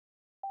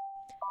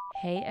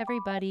Hey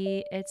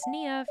everybody, it's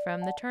Nia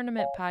from the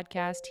Tournament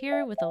Podcast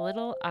here with a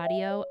little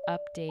audio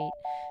update.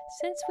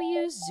 Since we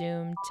use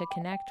Zoom to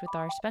connect with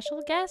our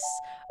special guests,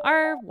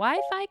 our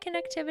Wi-Fi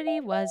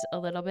connectivity was a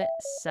little bit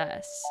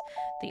sus.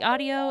 The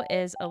audio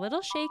is a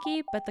little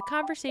shaky, but the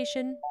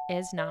conversation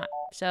is not.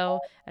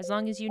 So as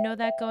long as you know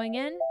that going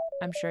in,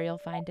 I'm sure you'll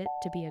find it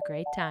to be a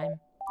great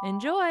time.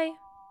 Enjoy!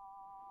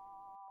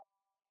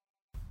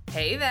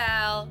 Hey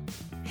Val,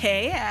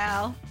 Hey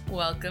Al.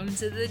 welcome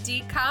to the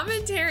D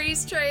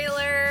Commentaries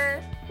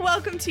trailer.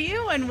 Welcome to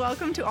you and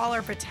welcome to all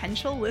our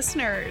potential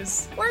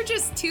listeners. We're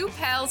just two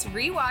pals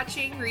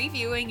rewatching,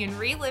 reviewing, and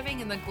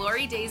reliving in the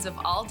glory days of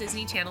all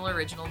Disney Channel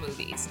original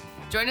movies.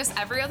 Join us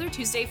every other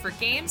Tuesday for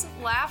games,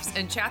 laughs,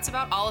 and chats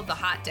about all of the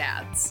hot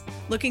dads.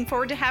 Looking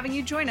forward to having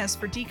you join us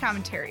for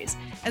D-Commentaries,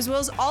 as well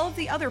as all of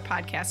the other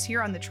podcasts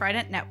here on the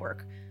Trident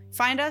Network.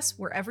 Find us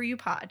wherever you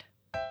pod.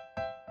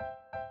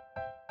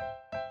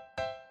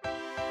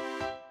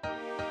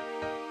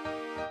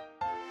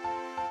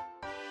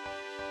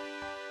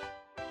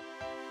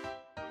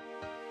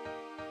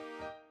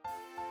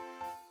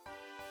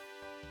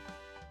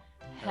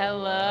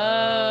 Hello.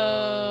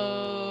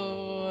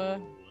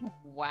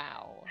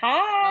 Wow.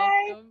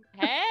 Hi. Welcome.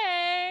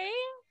 Hey.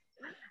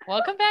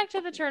 Welcome back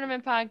to the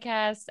Tournament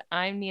Podcast.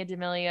 I'm Nia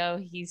D'Amelio.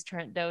 He's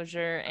Trent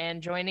Dozier.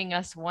 And joining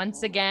us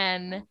once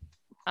again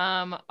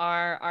are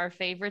our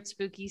favorite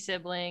spooky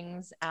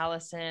siblings,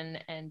 Allison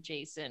and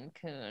Jason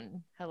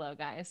Kuhn. Hello,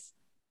 guys.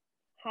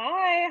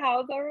 Hi,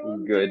 how's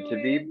everyone Good doing?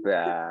 to be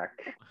back.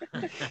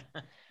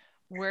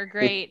 We're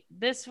great.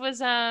 This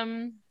was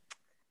I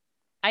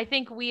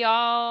think we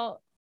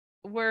all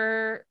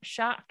were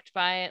shocked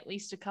by at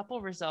least a couple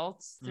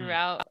results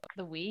throughout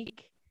the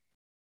week.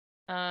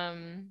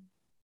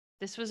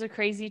 This was a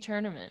crazy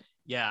tournament.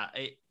 Yeah,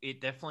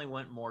 it definitely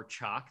went more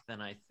chalk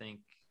than I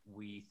think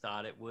we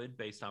thought it would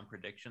based on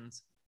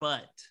predictions.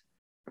 But,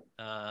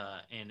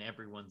 and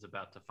everyone's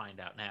about to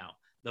find out now,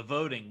 the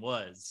voting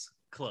was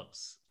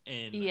close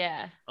in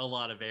a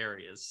lot of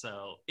areas.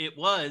 So it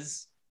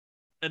was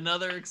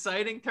another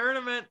exciting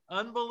tournament.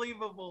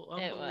 Unbelievable.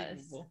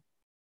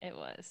 It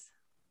was.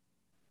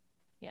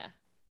 Yeah.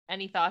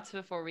 Any thoughts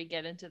before we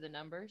get into the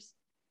numbers?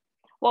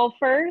 Well,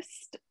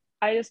 first,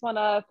 I just want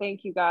to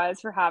thank you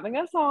guys for having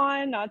us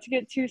on. Not to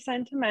get too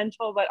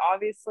sentimental, but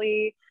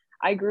obviously,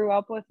 I grew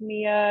up with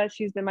Nia.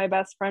 She's been my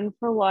best friend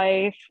for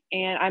life.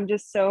 And I'm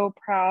just so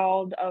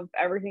proud of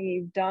everything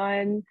you've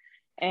done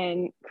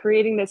and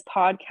creating this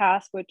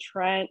podcast with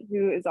Trent,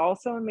 who is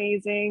also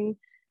amazing.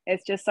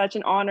 It's just such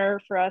an honor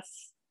for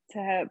us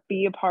to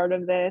be a part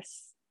of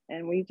this.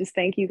 And we just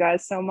thank you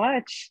guys so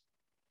much.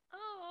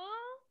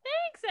 Oh,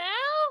 thanks,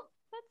 Al.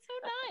 That's so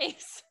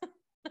nice.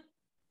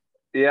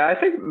 Yeah, I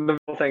think the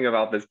whole thing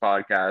about this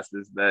podcast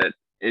is that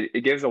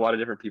it gives a lot of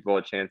different people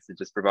a chance to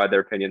just provide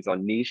their opinions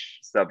on niche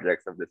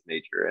subjects of this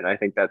nature. And I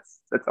think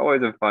that's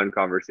always a fun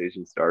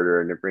conversation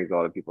starter, and it brings a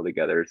lot of people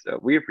together. So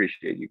we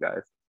appreciate you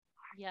guys.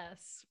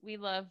 Yes, we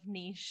love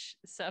niche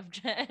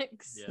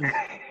subjects.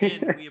 Yeah.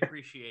 And we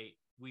appreciate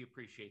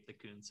the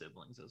Kuhn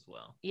siblings as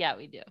well. Yeah,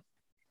 we do.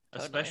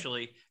 Totally.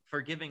 Especially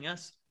for giving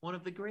us one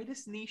of the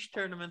greatest niche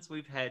tournaments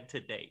we've had to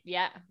date.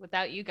 Yeah,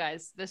 without you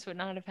guys, this would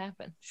not have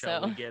happened.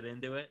 Shall we get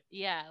into it?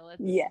 Yeah, let's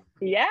go.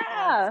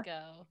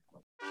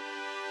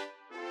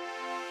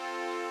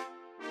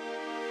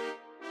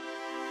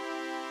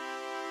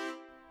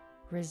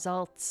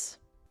 Results.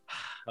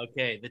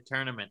 Okay, the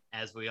tournament,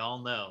 as we all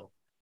know,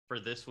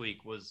 for this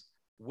week was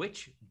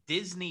which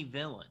Disney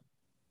villain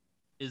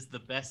is the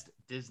best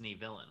Disney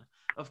villain?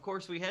 Of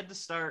course, we had to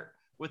start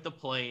with the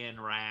play-in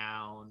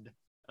round.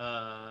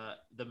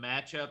 The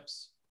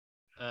matchups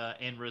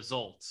and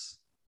results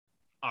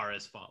are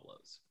as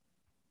follows.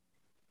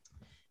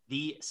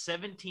 The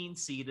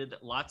 17-seeded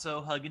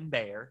Lotso Huggin'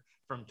 Bear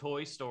from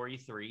Toy Story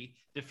 3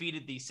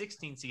 defeated the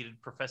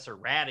 16-seeded Professor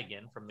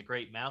Ratigan from The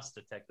Great Mouse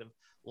Detective.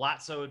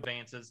 Lotso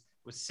advances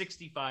with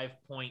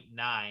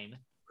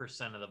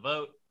 65.9% of the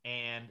vote,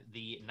 and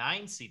the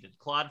 9-seeded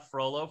Claude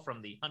Frollo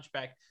from The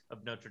Hunchback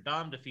of Notre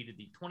Dame defeated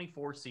the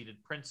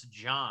 24-seeded Prince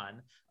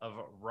John of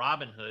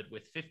Robin Hood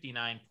with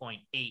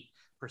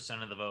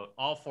 59.8% of the vote.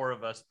 All four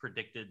of us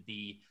predicted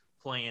the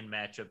play-in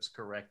matchups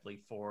correctly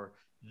for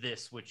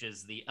this, which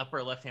is the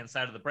upper left-hand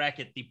side of the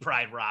bracket, the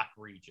Pride Rock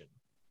region.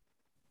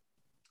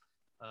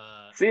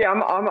 See,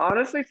 I'm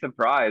honestly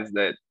surprised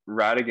that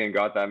Ratigan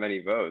got that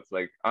many votes.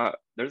 Like,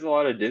 there's a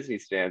lot of Disney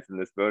stance in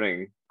this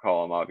voting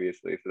column,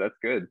 obviously, so that's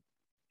good.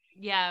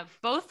 Yeah,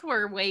 both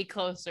were way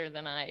closer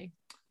than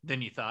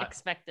you thought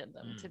expected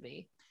them to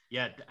be.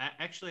 Yeah,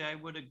 actually, I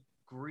would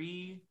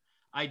agree.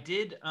 I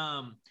did,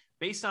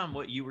 based on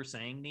what you were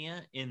saying,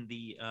 Nia, in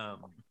the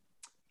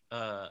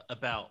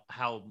about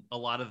how a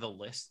lot of the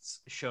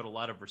lists showed a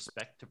lot of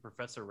respect to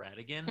Professor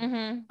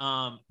Ratigan,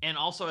 and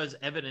also as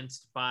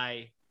evidenced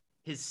by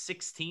his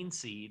 16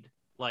 seed,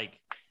 like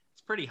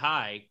it's pretty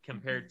high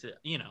compared to,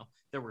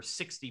 there were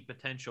 60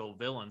 potential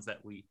villains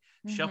that we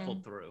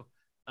shuffled through.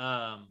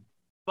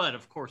 But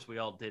of course we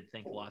all did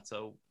think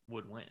Lotso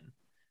would win.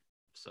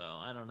 So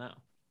I don't know.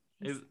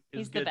 It was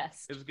He's good. the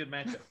best. It was a good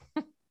matchup.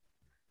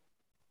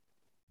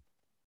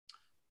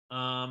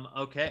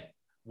 Okay.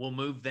 We'll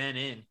move then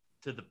in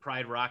to the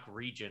Pride Rock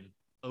region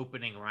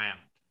opening round.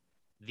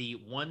 The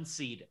 1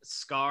 seed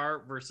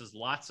Scar versus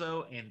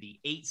Lotso and the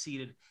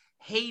 8-seeded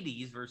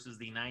Hades versus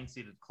the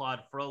 9-seeded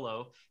Claude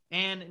Frollo.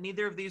 And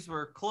neither of these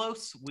were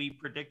close. We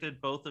predicted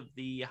both of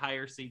the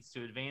higher seeds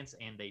to advance,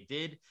 and they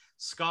did.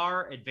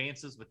 Scar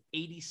advances with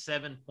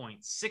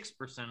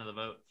 87.6% of the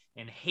vote,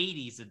 and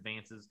Hades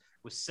advances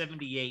with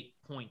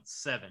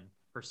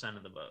 78.7%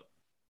 of the vote.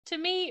 To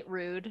me,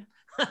 rude.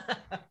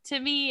 To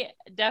me,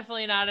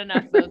 definitely not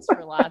enough votes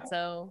for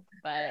Lotso,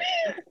 but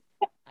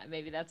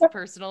maybe that's a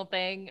personal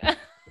thing.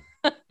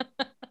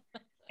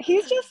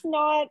 He's just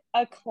not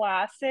a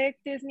classic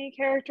Disney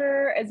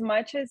character as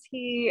much as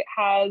he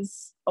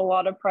has a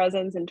lot of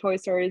presence and Toy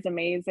Story is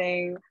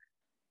amazing.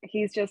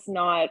 He's just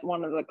not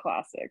one of the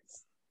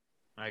classics.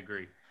 I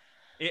agree.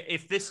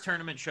 If this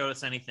tournament showed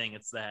us anything,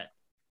 it's that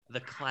the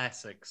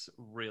classics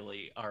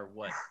really are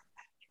what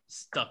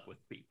stuck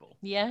with people.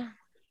 Yeah,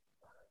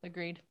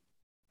 agreed.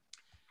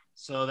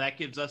 So that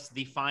gives us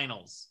the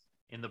finals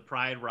in the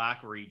Pride Rock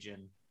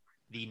region.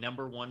 The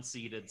number 1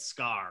 seeded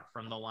Scar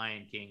from The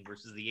Lion King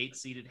versus the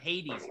 8-seeded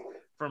Hades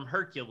from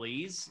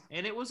Hercules.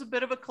 And it was a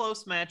bit of a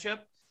close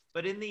matchup,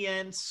 but in the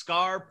end,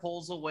 Scar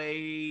pulls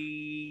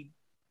away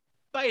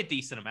by a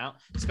decent amount.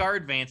 Scar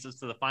advances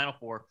to the Final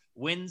Four,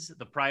 wins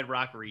the Pride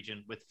Rock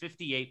region with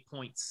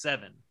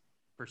 58.7%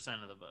 of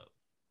the vote.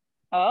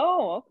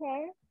 Oh,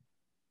 okay.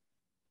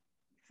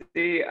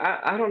 See,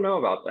 I don't know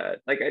about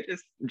that. Like,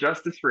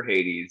 justice for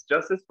Hades,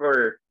 justice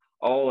for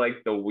all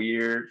like the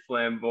weird,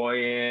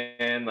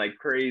 flamboyant, like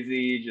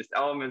crazy, just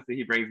elements that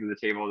he brings to the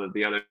table that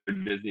the other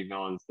Disney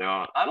villains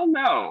don't. I don't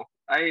know.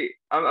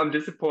 I'm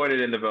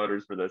disappointed in the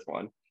voters for this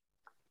one.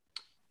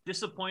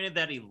 Disappointed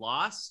that he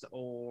lost,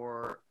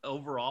 or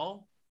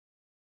overall?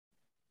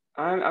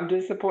 I'm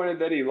disappointed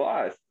that he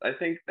lost. I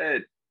think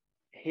that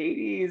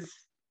Hades,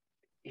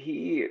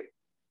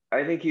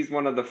 I think he's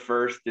one of the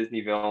first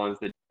Disney villains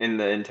that in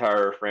the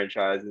entire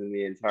franchise and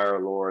the entire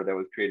lore that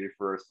was created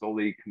for a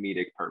solely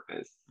comedic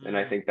purpose. And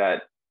I think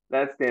that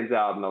stands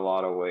out in a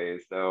lot of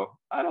ways. So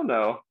I don't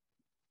know.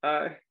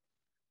 But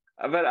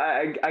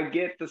I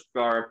get the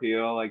Scar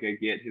appeal. Like, I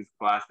get his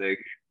classic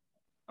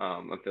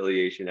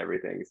affiliation,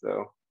 everything.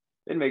 So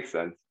it makes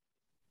sense.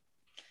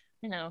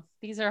 You know,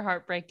 these are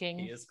heartbreaking.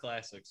 He is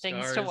classic.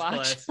 Things Scar to is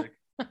watch. classic.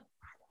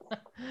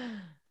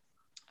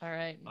 All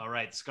right. All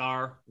right.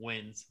 Scar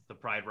wins the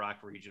Pride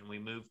Rock region. We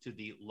move to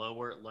the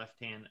lower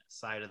left-hand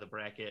side of the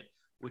bracket,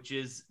 which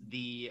is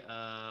the,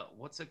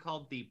 what's it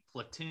called? The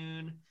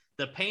Platoon,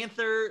 the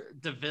Panther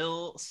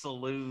DeVille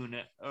Saloon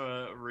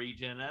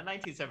region,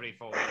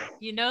 1974.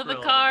 You know the Thrill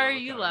of car, Roller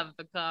you Car. love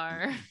the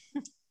car.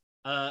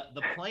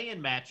 The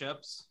play-in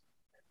matchups.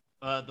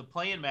 The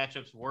play-in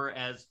matchups were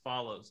as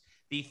follows.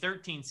 The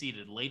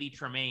 13-seeded Lady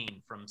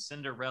Tremaine from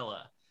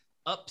Cinderella,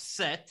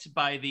 upset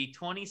by the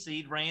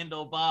 20-seed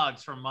Randall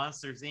Boggs from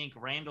Monsters, Inc.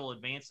 Randall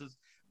advances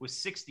with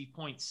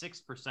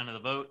 60.6% of the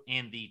vote,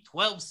 and the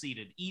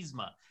 12-seeded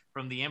Yzma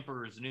from The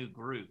Emperor's New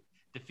Groove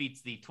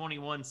defeats the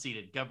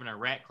 21-seeded Governor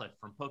Ratcliffe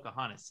from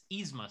Pocahontas.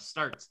 Yzma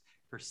starts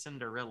her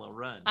Cinderella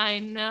run. I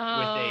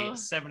know. With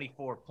a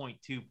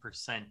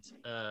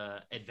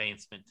 74.2%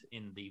 advancement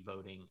in the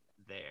voting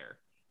there.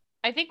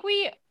 I think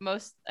we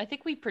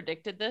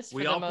predicted this.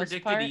 We for the all most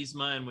predicted part.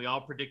 Yzma, and we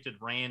all predicted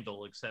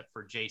Randall, except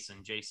for Jason.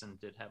 Jason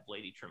did have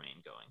Lady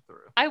Tremaine going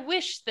through. I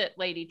wish that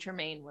Lady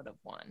Tremaine would have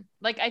won.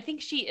 Like, I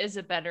think she is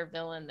a better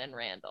villain than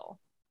Randall.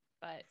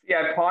 But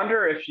Yeah, I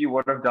ponder if she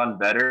would have done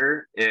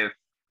better if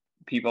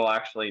people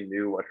actually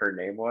knew what her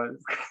name was.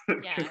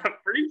 Yeah. I'm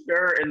pretty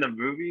sure in the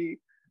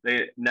movie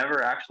they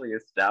never actually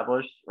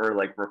established or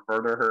like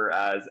refer to her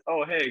as,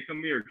 oh, hey,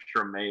 come here,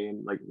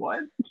 Tremaine. Like,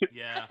 what?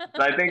 Yeah.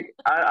 So I think,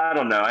 I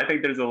don't know. I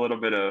think there's a little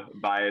bit of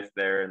bias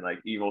there in like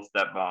evil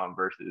stepmom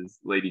versus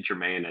Lady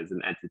Tremaine as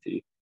an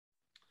entity.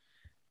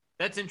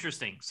 That's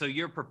interesting. So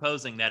you're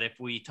proposing that if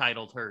we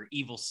titled her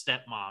Evil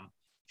Stepmom,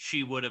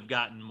 she would have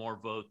gotten more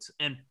votes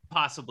and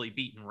possibly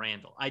beaten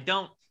Randall. I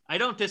don't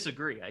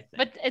disagree, I think.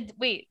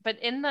 but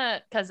in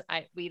the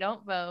we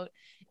don't vote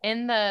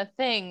in the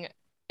thing.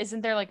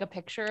 Isn't there like a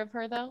picture of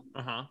her though?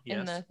 Yes.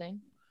 In the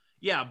thing.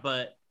 Yeah,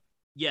 but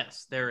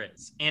yes, there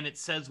is. And it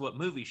says what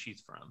movie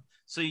she's from.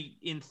 So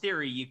in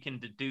theory, you can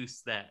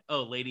deduce that,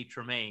 oh, Lady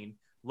Tremaine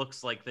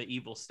looks like the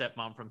evil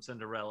stepmom from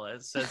Cinderella.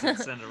 It says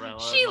it's Cinderella.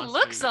 She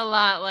looks a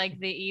lot like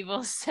the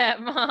evil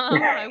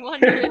stepmom. I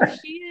wonder if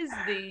she is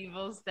the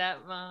evil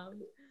stepmom.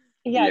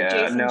 Yeah,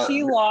 Jason, no.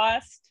 she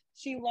lost.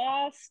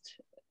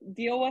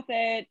 Deal with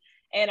it.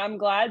 And I'm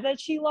glad that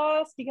she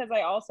lost, because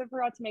I also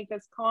forgot to make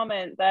this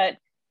comment that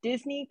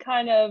Disney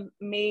kind of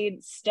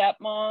made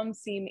stepmoms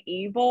seem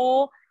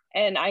evil.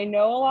 And I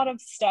know a lot of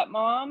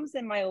stepmoms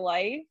in my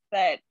life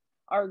that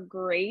are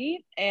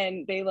great,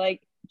 and they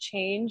like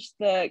change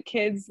the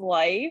kid's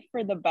life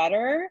for the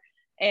better.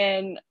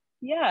 And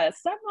yeah,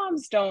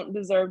 stepmoms don't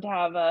deserve to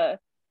have a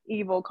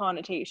evil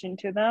connotation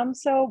to them.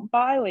 So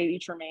bye, Lady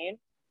Tremaine.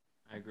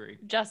 I agree.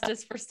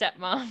 Justice for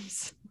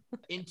stepmoms.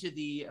 Into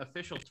the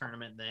official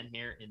tournament then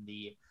here in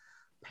the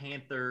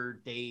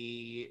Panther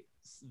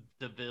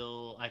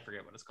Deville, I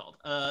forget what it's called.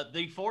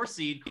 The 4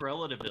 seed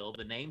Cruella Deville,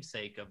 the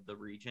namesake of the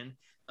region,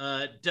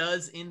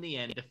 does in the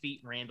end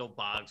defeat Randall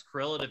Boggs.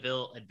 Cruella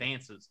Deville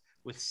advances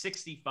with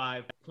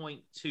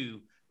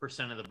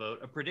 65.2% of the vote,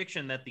 a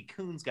prediction that the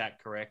Coons got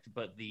correct,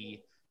 but the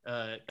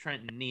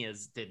Trent and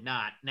Nia's did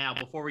not. Now,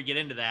 before we get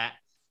into that,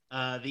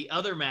 the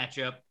other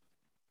matchup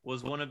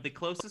was one of the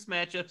closest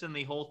matchups in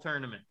the whole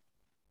tournament.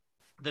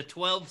 The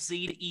 12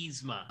 seed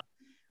Yzma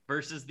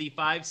versus the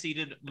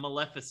 5-seeded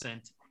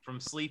Maleficent from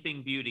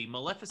Sleeping Beauty.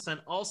 Maleficent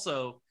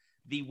also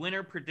the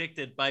winner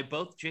predicted by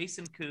both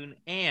Jason Kuhn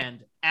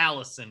and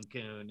Allison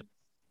Kuhn.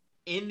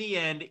 In the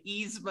end,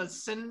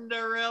 Yzma's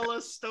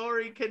Cinderella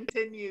story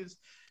continues.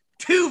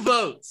 2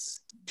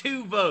 votes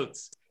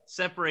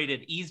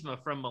separated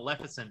Yzma from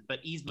Maleficent,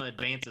 but Yzma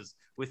advances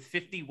with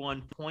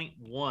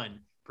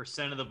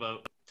 51.1% of the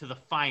vote to the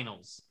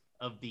finals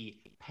of the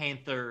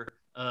Panther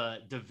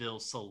Deville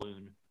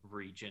Saloon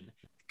region.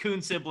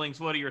 Kuhn siblings,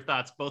 what are your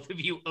thoughts? Both of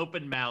you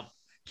open mouth.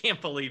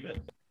 Can't believe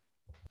it.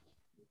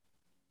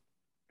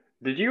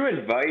 Did you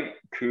invite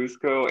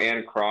Cusco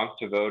and Kronk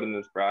to vote in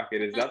this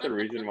bracket? Is that the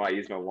reason why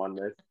Yzma won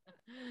this?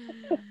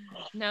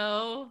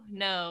 No,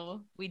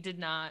 we did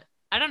not.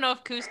 I don't know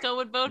if Cusco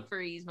would vote for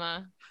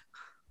Yzma.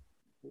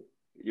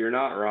 You're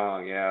not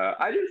wrong. Yeah.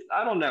 I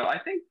don't know. I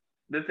think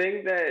the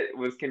thing that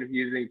was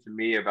confusing to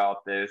me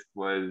about this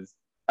was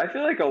I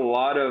feel like a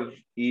lot of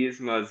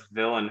Yzma's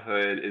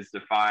villainhood is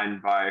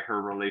defined by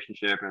her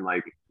relationship and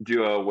like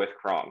duo with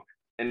Kronk.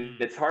 And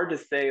it's hard to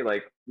say,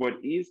 like,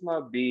 would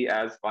Yzma be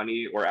as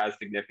funny or as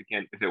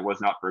significant if it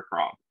was not for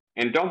Kronk?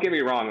 And don't get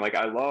me wrong, like,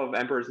 I love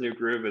Emperor's New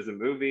Groove as a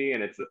movie,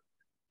 and it's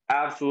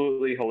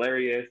absolutely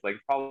hilarious, like,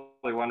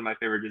 probably one of my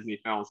favorite Disney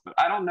films. But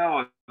I don't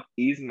know if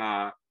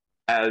Yzma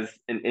as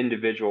an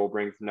individual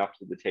brings enough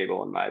to the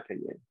table, in my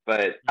opinion.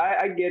 But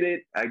I get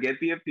it. I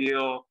get the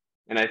appeal.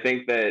 And I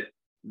think that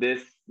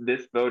this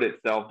vote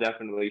itself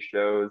definitely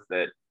shows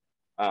that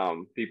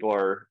people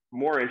are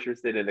more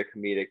interested in the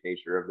comedic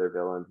nature of their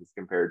villains as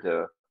compared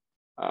to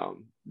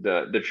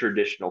the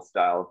traditional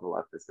style of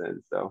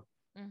Maleficent. So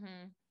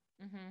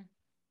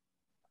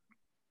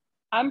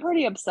I'm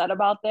pretty upset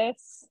about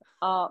this.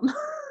 I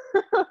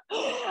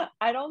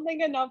don't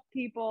think enough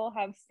people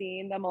have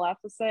seen the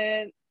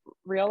Maleficent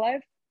real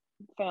life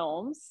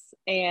films.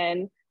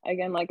 And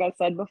again, like I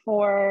said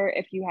before,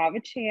 if you have a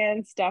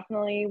chance,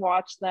 definitely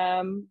watch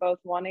them, both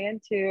 1 and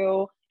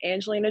 2.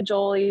 Angelina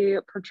Jolie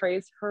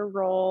portrays her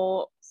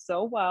role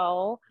so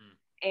well.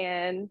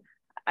 And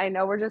I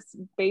know we're just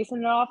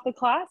basing it off the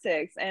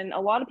classics. And a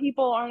lot of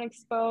people aren't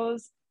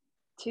exposed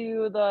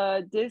to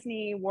the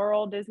Disney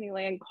World,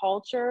 Disneyland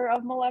culture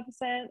of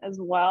Maleficent as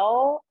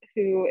well,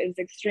 who is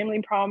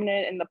extremely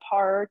prominent in the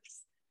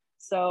parks.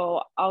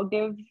 So I'll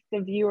give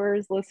the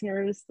viewers,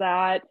 listeners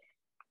that.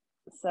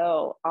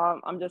 So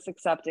I'm just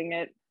accepting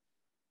it.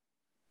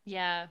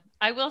 Yeah,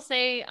 I will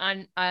say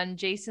on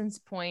Jason's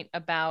point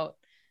about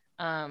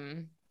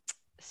sidekicks,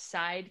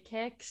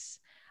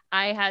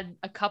 I had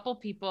a couple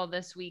people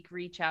this week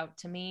reach out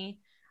to me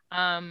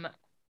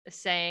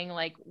saying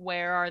like,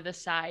 where are the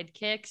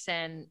sidekicks?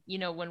 And you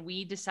know, when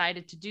we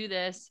decided to do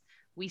this,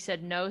 we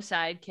said no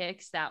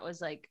sidekicks. That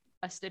was like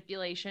a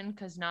stipulation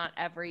because not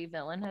every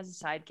villain has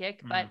a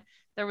sidekick. But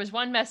there was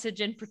one message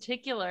in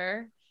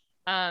particular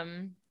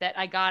that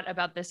I got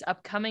about this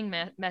upcoming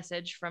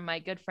message from my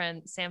good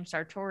friend Sam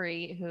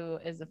Sartori, who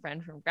is a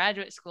friend from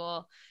graduate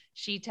school.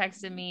 She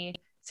texted me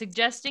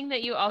suggesting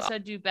that you also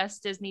do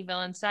best Disney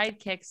villain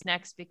sidekicks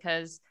next,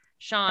 because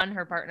Sean,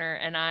 her partner,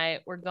 and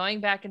I were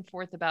going back and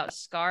forth about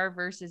Scar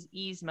versus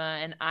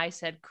Yzma, and I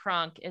said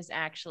Kronk is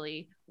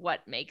actually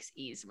what makes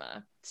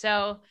Yzma.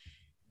 So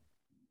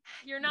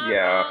you're not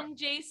wrong,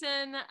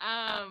 Jason.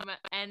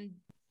 And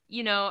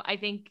you know, I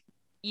think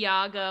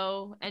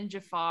Iago and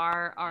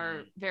Jafar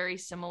are very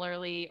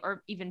similarly,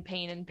 or even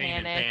Pain and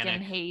Panic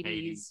and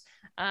Hades.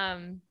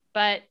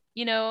 But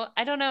you know,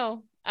 I don't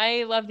know.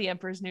 I love The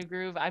Emperor's New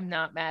Groove. I'm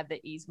not mad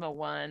that Yzma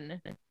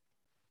won.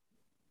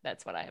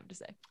 That's what I have to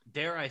say.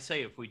 Dare I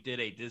say, if we did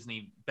a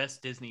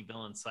best Disney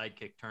villain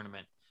sidekick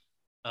tournament,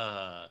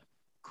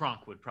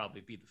 Kronk would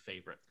probably be the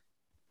favorite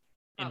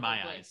in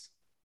my eyes.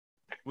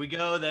 We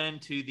go then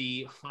to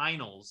the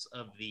finals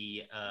of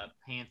the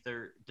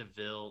Panther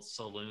Deville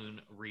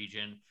Saloon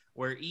region,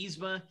 where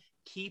Yzma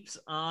keeps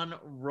on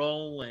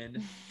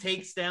rolling,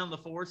 takes down the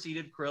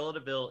 4-seeded Cruella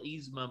Deville.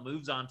 Yzma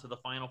moves on to the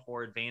final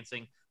 4,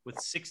 advancing with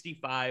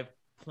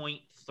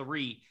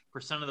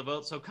 65.3% of the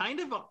vote. So kind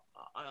of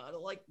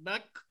like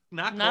not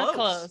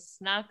close.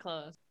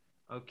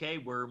 Okay,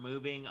 we're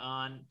moving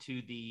on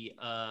to the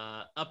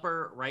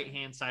upper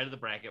right-hand side of the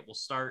bracket. We'll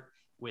start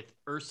with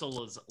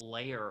Ursula's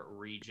Lair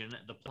region.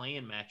 The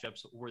play-in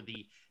matchups were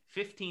the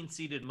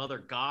 15-seeded Mother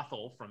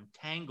Gothel from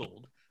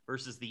Tangled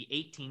versus the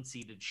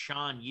 18-seeded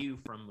Shan Yu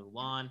from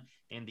Mulan,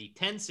 and the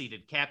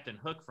 10-seeded Captain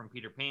Hook from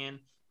Peter Pan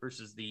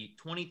versus the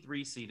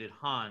 23-seeded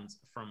Hans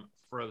from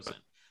Frozen.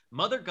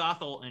 Mother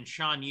Gothel and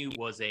Shan Yu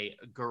was a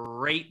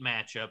great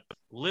matchup.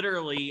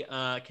 Literally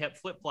kept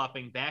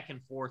flip-flopping back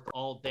and forth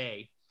all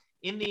day.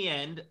 In the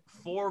end,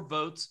 4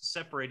 votes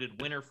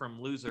separated winner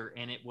from loser,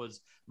 and it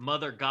was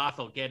Mother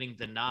Gothel getting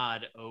the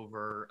nod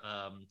over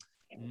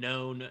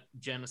known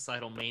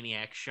genocidal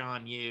maniac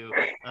Sean Yu.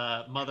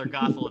 Mother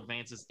Gothel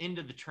advances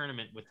into the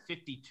tournament with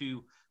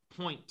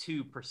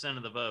 52.2%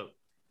 of the vote.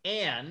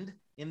 And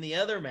in the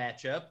other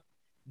matchup,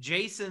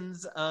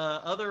 Jason's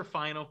other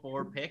Final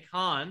Four pick,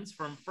 Hans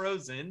from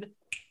Frozen,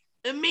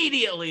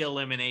 immediately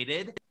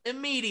eliminated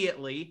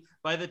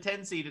by the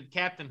 10-seeded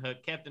Captain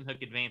Hook. Captain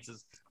Hook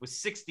advances with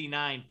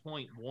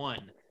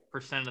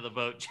 69.1% of the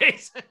vote.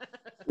 Jason.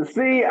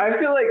 See,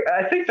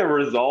 I think the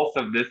results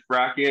of this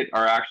bracket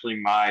are actually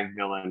my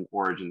villain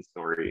origin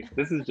story.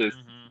 This is just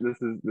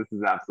this is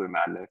absolute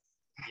madness.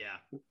 Yeah.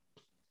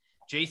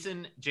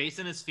 Jason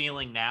is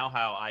feeling now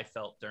how I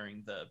felt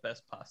during the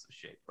best pasta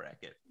shape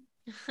bracket.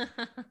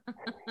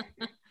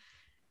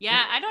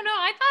 Yeah, I don't know.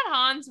 I thought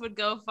Hans would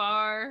go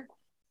far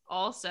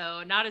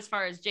also, not as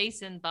far as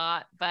Jason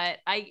thought, but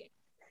I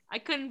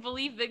couldn't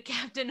believe that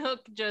Captain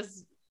Hook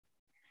just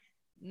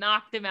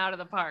knocked him out of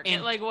the park.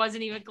 It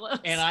wasn't even close.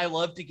 And I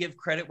love to give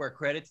credit where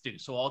credit's due,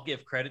 so I'll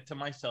give credit to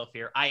myself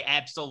here. I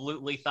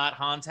absolutely thought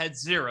Hans had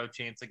 0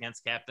 chance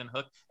against Captain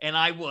Hook, and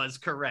I was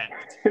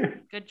correct.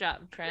 Good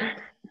job,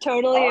 Trent.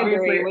 Totally agree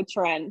Honestly, with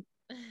Trent.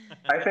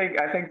 I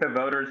think the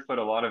voters put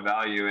a lot of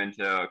value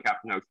into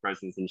Captain Hook's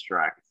presence in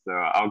Shrek, so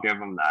I'll give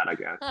them that, I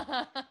guess.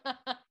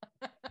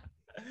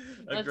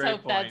 Let's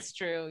hope that's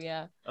true.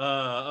 Yeah.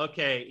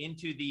 Okay,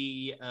 into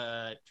the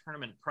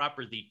tournament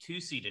proper, the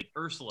 2-seeded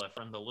Ursula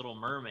from The Little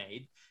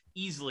Mermaid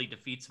easily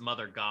defeats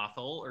Mother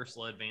Gothel.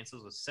 Ursula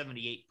advances with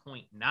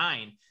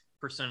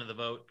 78.9% of the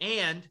vote,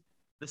 and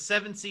the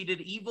 7-seeded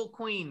Evil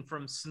Queen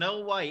from Snow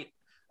White.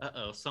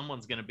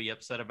 Someone's going to be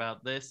upset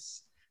about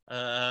this.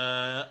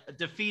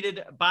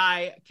 Defeated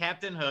by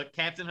Captain Hook.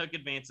 Captain Hook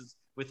advances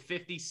with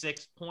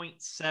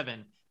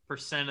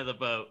 56.7% of the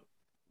vote.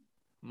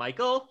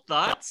 Michael,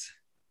 thoughts?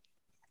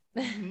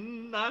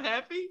 Not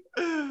happy?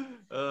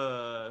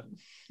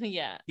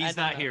 Yeah. He's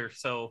not here,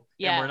 so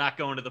yeah. And we're not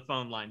going to the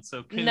phone line.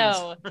 So Coons.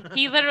 No,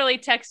 he literally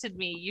texted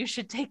me, you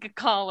should take a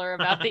caller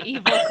about the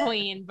Evil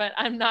Queen, but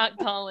I'm not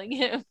calling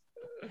him.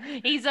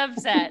 He's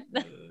upset.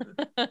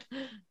 That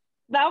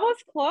was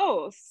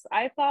close.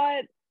 I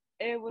thought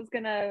it was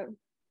gonna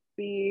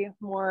be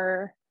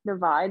more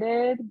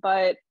divided,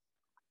 but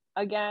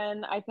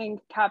again, I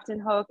think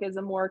Captain Hook is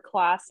a more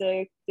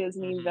classic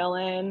Disney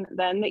villain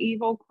than the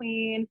Evil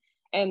Queen.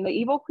 And the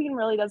Evil Queen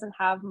really doesn't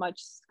have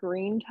much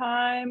screen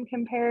time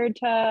compared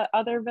to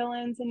other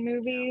villains in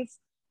movies.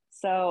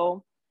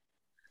 So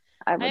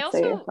I would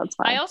say that's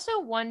fine. I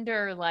also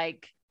wonder,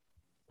 like,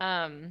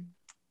 and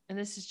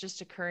this is just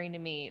occurring to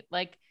me,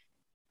 like,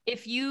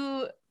 if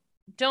you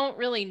don't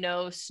really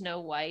know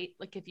Snow White,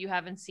 like if you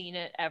haven't seen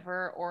it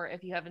ever, or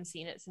if you haven't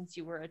seen it since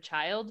you were a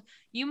child,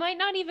 you might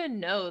not even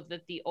know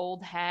that the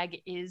old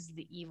hag is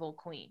the Evil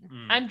Queen.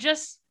 I'm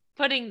just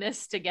putting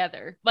this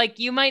together. Like,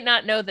 you might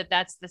not know that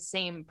that's the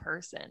same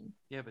person.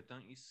 Yeah, but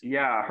don't you see?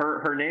 Yeah,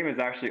 her name is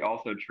actually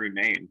also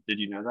Tremaine. Did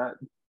you know that?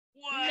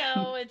 What?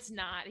 No, it's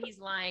not. He's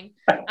lying.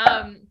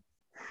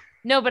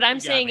 No, but I'm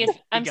saying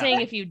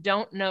if you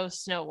don't know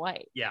Snow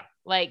White, yeah,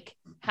 like,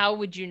 how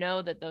would you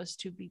know that those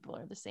two people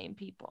are the same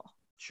people?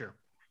 Sure.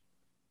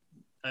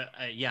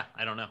 Yeah,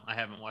 I don't know. I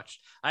haven't watched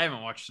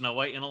Snow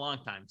White in a long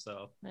time,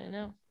 so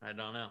I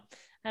don't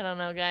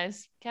know,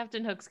 guys.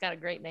 Captain Hook's got a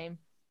great name.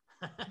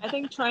 I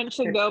think Trent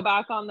should go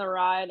back on the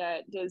ride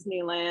at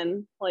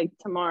Disneyland like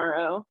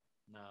tomorrow.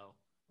 No.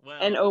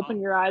 Well, and open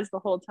your eyes the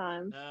whole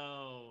time.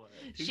 No.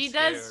 She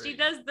does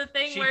the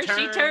thing where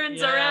she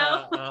turns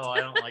around. Oh, I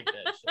don't like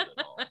that shit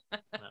at all.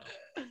 No.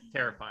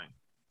 Terrifying.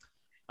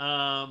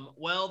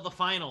 Well, the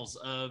finals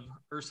of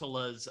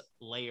Ursula's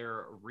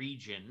Lair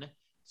region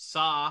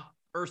saw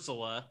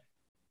Ursula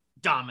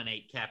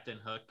dominate Captain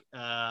Hook.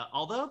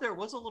 Although there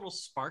was a little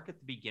spark at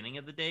the beginning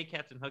of the day,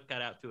 Captain Hook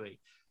got out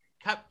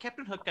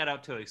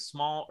to a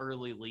small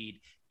early lead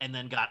and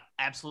then got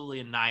absolutely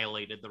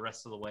annihilated the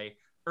rest of the way.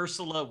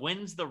 Ursula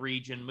wins the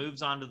region,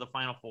 moves on to the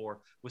Final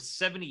Four with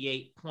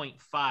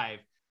 78.5%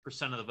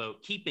 of the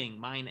vote, keeping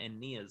mine and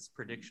Nia's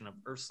prediction of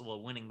Ursula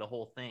winning the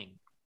whole thing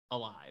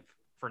alive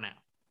for now.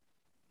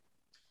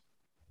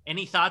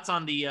 Any thoughts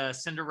on the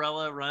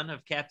Cinderella run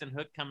of Captain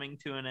Hook coming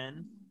to an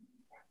end?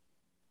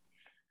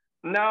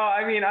 No,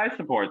 I mean, I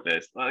support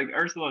this. Like,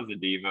 Ursula's a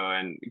diva,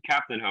 and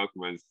Captain Hook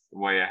was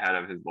way ahead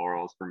of his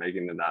laurels for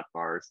making it that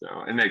far,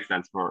 so it makes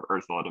sense for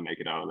Ursula to make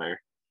it out of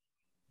there.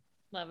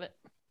 Love it.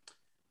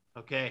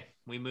 Okay,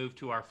 we move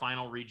to our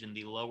final region,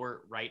 the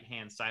lower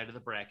right-hand side of the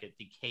bracket,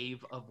 the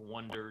Cave of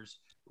Wonders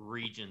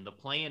region. The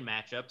play-in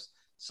matchups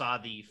saw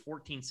the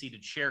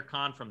 14-seeded Shere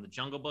Khan from The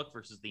Jungle Book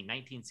versus the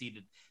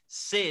 19-seeded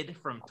Sid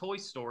from Toy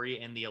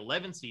Story, and the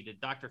 11-seeded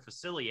Dr.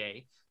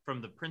 Facilier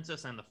from The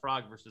Princess and the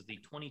Frog versus the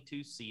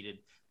 22-seeded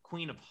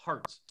Queen of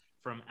Hearts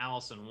from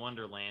Alice in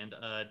Wonderland.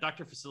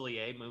 Dr.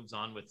 Facilier moves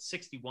on with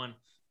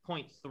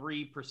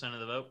 61.3% of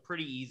the vote.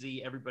 Pretty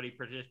easy. Everybody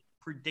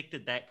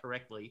predicted that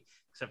correctly,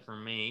 except for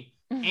me.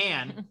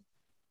 And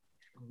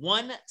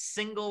one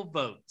single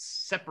vote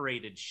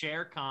separated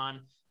Shere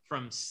Khan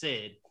from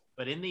Sid,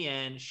 But in the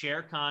end,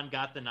 Shere Khan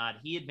got the nod.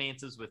 He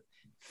advances with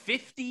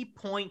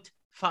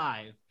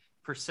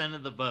 50.5%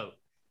 of the vote,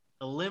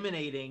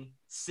 eliminating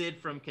Sid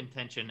from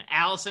contention.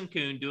 Allison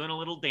Kuhn doing a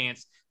little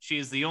dance. She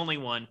is the only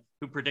one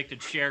who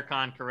predicted Shere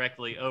Khan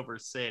correctly over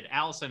Sid.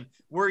 Allison,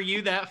 were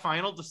you that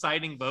final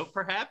deciding vote,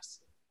 perhaps?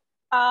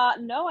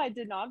 No, I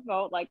did not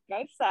vote, like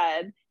I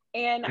said.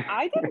 And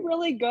I did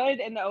really good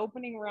in the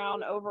opening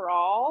round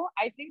overall.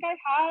 I think I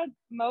had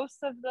most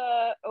of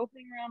the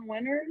opening round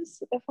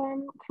winners, if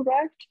I'm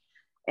correct.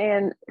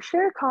 And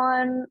Shere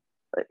Khan,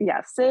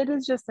 yeah, Sid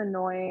is just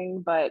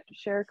annoying, but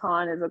Shere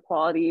Khan is a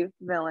quality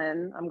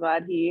villain. I'm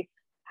glad he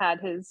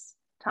had his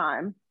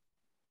time.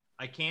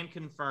 I can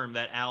confirm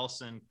that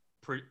Allison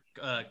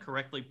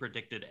correctly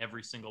predicted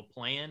every single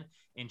plan,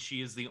 and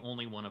she is the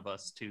only one of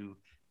us to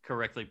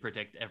correctly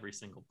predict every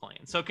single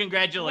plan. So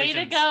congratulations.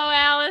 Way to go,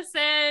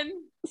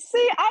 Allison.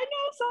 See, I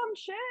know some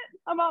shit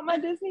about my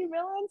Disney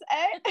villains,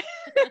 eh?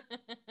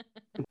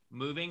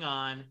 Moving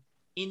on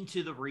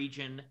into the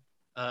region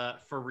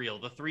for real.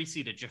 The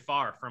 3-seeded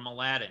Jafar from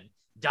Aladdin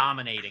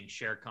dominating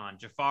Shere Khan.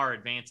 Jafar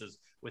advances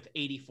with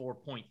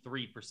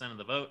 84.3% of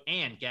the vote.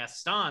 And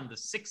Gaston, the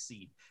 6th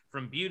seed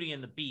from Beauty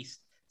and the Beast,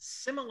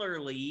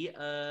 similarly,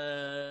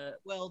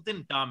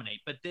 didn't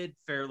dominate, but did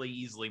fairly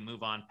easily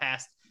move on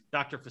past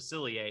Dr.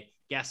 Facilier.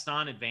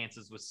 Gaston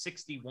advances with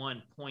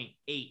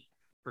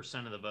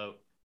 61.8% of the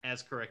vote,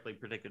 as correctly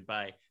predicted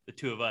by the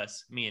two of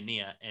us, me and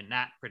Nia, and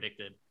not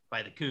predicted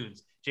by the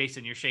Coons.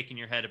 Jason, you're shaking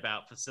your head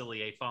about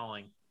Facilier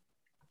falling.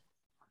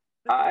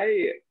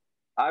 I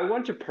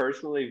want to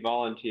personally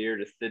volunteer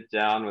to sit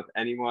down with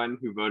anyone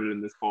who voted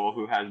in this poll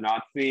who has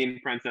not seen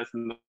Princess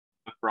and the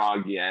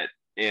Frog yet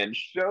and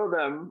show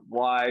them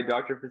why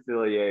Dr.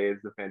 Facilier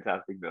is a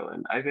fantastic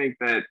villain. I think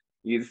that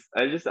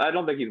I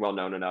don't think he's well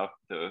known enough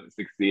to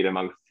succeed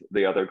amongst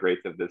the other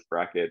greats of this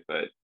bracket,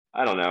 but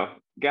I don't know.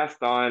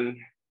 Gaston,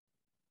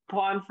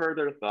 upon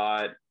further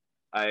thought,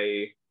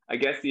 I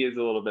guess he is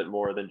a little bit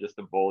more than just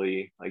a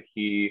bully. Like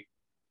he's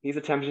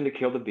attempting to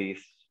kill the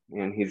beast,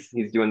 and he's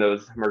doing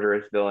those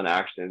murderous villain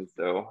actions.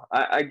 So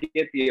I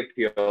get the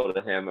appeal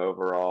to him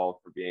overall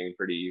for being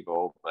pretty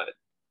evil, but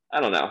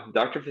I don't know.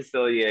 Dr.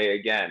 Facilier,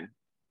 again,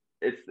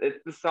 it's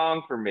the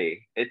song for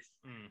me. It's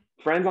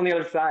Friends on the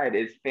Other Side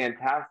is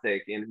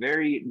fantastic and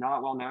very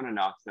not well known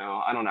enough. So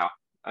I don't know.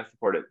 I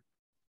support it.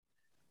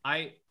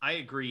 I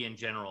agree in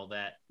general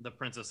that The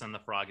Princess and the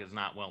Frog is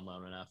not well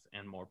known enough,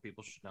 and more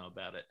people should know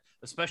about it.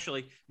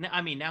 Especially,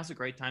 now's a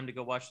great time to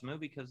go watch the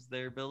movie because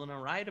they're building a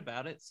ride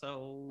about it.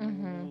 So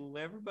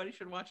everybody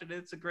should watch it.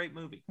 It's a great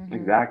movie.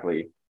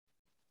 Exactly.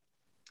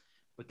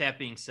 With that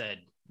being said,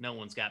 no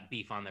one's got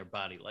beef on their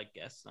body like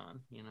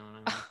Gaston. You know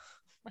what I mean?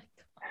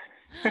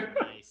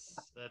 Nice.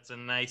 That's a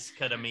nice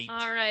cut of meat.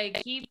 All right,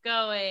 keep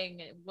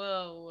going.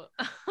 Whoa.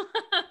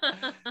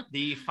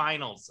 The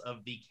finals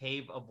of the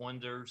Cave of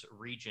Wonders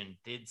region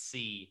did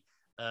see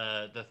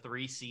the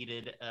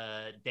 3-seeded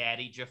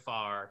Daddy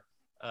Jafar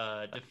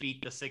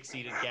defeat the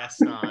 6-seeded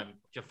Gaston.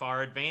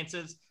 Jafar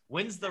advances,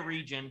 wins the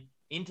region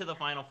into the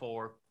Final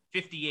Four,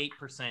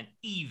 58%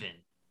 even.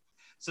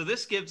 So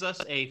this gives us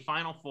a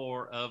Final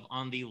Four of,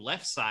 on the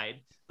left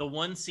side, the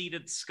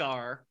 1-seeded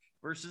Scar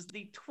versus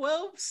the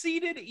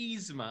 12-seeded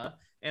Yzma,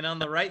 and on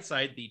the right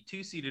side, the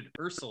 2-seeded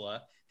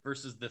Ursula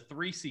versus the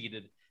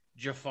 3-seeded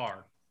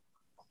Jafar.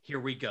 Here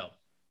we go.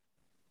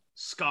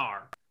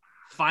 Scar,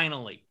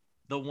 finally,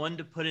 the one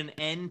to put an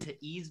end to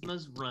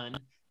Yzma's run,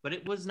 but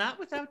it was not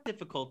without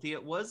difficulty.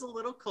 It was a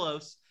little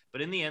close,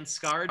 but in the end,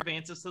 Scar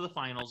advances to the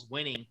finals,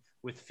 winning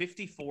with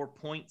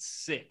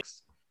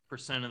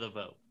 54.6% of the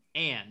vote.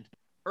 And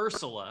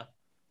Ursula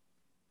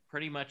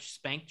pretty much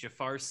spanked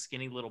Jafar's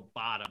skinny little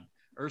bottom.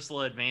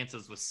 Ursula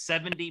advances with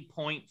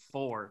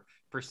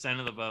 70.4%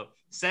 of the vote,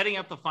 setting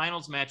up the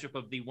finals matchup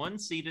of the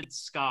 1-seeded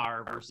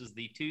Scar versus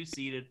the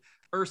 2-seeded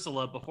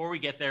Ursula. Before we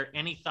get there,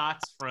 any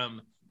thoughts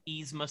from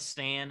Yzma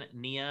Stan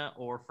Nia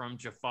or from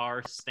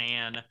Jafar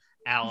Stan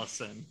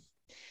Allison?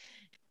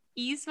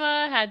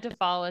 Yzma had to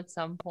fall at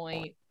some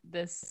point.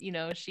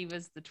 She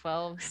was the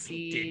 12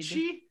 seed.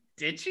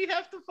 Did she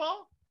have to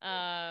fall?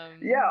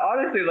 Yeah,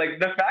 honestly, like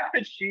the fact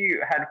that she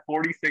had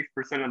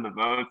 46% of the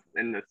votes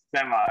in the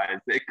semis,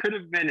 it could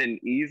have been an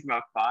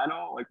Yzma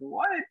final. Like,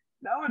 what?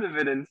 That would have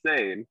been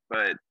insane,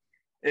 but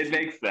it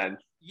makes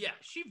sense. Yeah,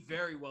 she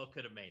very well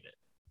could have made it.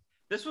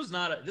 This was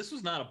not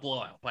a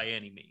blowout by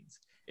any means.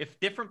 If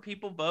different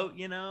people vote,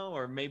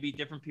 or maybe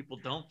different people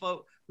don't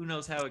vote, who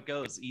knows how it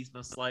goes?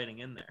 Yzma sliding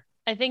in there.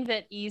 I think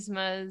that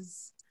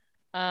Yzma's,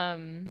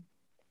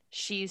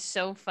 she's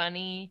so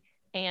funny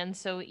and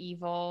so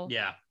evil.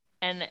 Yeah.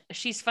 And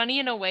she's funny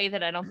in a way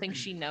that I don't think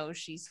she knows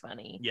she's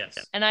funny. Yes.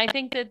 And I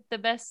think that the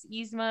best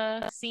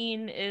Yzma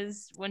scene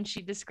is when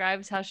she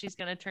describes how she's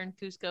going to turn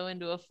Cusco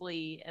into a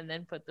flea and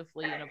then put the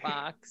flea in a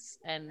box.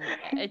 And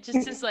it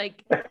just is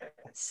like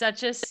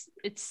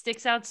it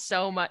sticks out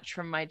so much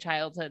from my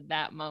childhood,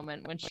 that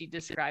moment when she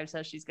describes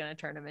how she's going to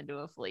turn him into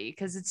a flea,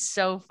 because it's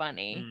so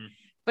funny.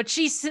 But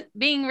she's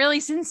being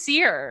really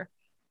sincere.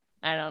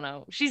 I don't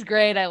know. She's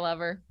great. I love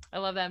her. I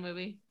love that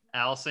movie.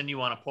 Allison, you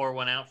want to pour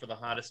one out for the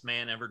hottest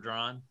man ever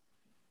drawn?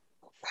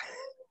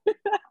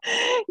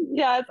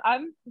 Yes,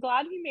 I'm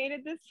glad he made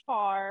it this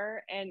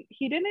far, and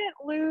he didn't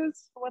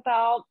lose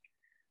without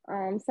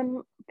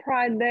some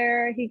pride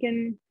there. He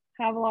can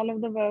have a lot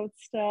of the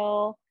votes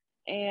still.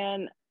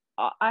 And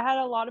I had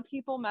a lot of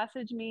people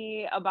message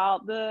me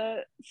about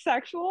the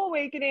sexual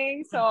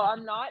awakening, so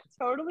I'm not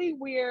totally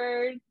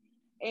weird.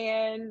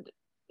 And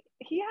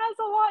he has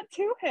a lot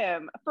to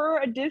him for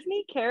a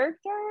Disney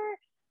character.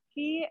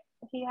 He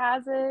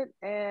has it,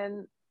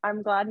 and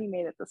I'm glad he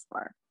made it this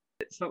far.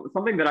 So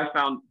something that I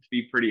found to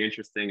be pretty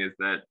interesting is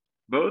that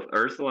both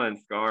Ursula and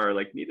Scar,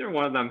 like neither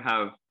one of them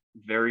have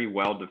very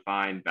well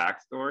defined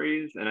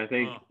backstories. And I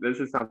think this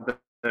is something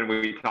that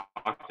we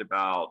talked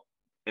about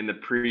in the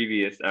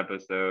previous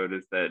episode,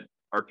 is that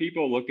are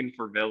people looking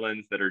for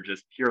villains that are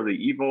just purely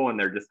evil and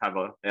they have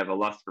a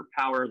lust for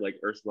power like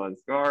Ursula and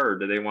Scar, or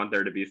do they want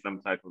there to be some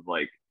type of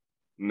like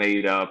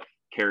made up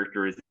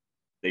characterization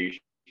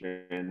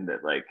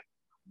that like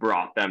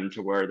brought them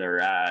to where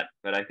they're at?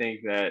 But I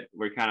think that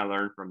we kind of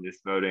learned from this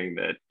voting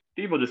that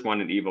people just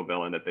want an evil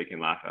villain that they can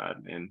laugh at,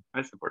 and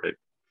I support it.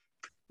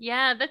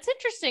 Yeah, that's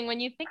interesting.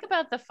 When you think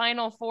about the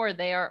final four,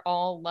 they are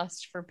all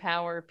lust for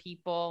power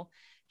people.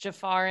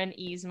 Jafar and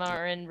Yzma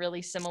are in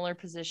really similar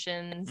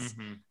positions.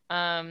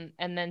 And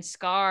then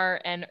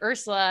Scar and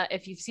Ursula,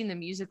 if you've seen the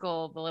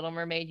musical The Little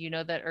Mermaid, you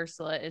know that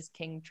Ursula is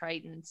King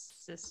Triton's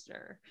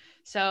sister.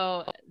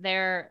 So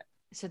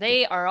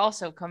they are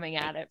also coming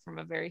at it from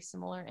a very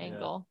similar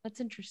angle. That's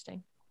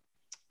interesting.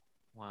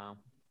 Wow.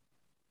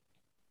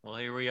 Well,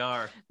 here we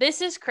are.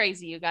 This is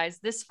crazy, you guys.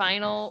 This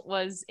final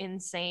was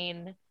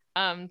insane.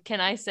 Can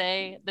I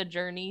say the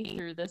journey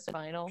through this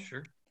final?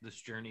 Sure. This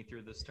journey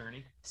through this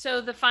tourney. So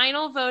the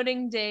final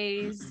voting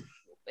days,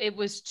 it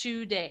was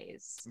 2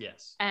 days.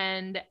 Yes.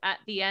 And at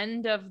the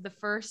end of the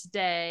first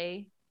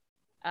day,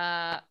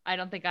 I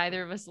don't think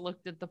either of us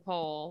looked at the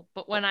poll,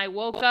 but when I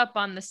woke up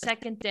on the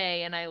second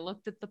day and I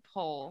looked at the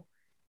poll,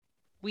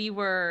 we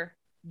were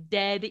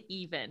dead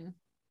even.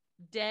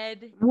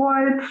 Dead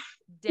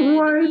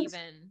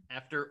even.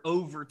 After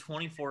over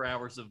 24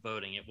 hours of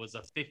voting, it was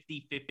a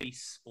 50-50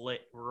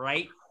 split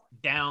right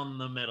down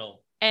the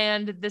middle.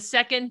 And the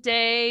second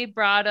day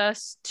brought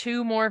us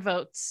 2 more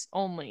votes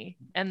only.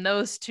 And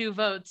those 2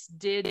 votes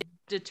did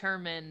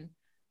determine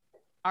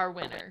our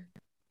winner.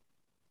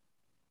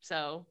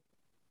 So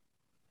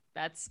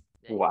that's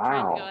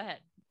wow. Go ahead.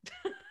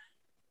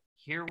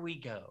 Here we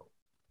go.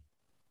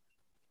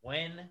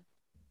 When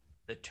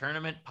the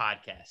Tournament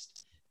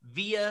Podcast,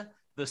 via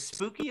the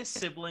spookiest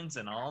siblings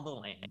in all the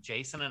land,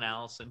 Jason and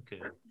Allison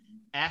Coop,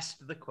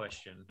 asked the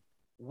question,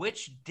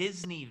 which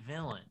Disney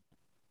villain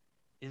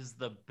is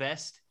the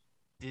best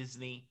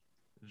Disney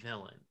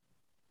villain?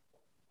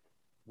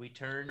 We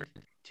turned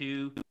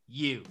to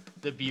you,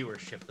 the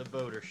viewership, the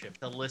votership,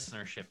 the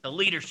listenership, the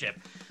leadership,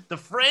 the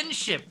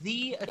friendship,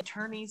 the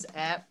attorneys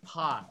at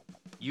Pod.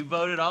 You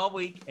voted all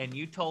week and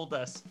you told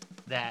us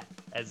that,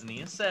 as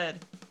Nia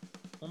said,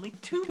 only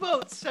 2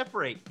 votes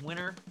separate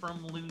winner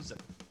from loser.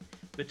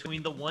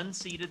 Between the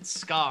 1-seeded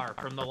Scar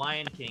from The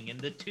Lion King and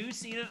the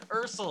 2-seeded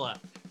Ursula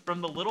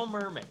from The Little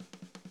Mermaid,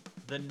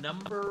 the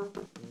number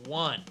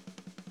 1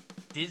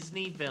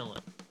 Disney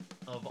villain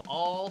of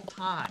all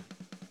time,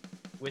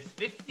 with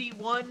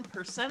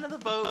 51% of the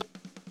vote,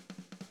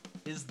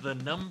 is the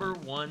number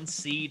 1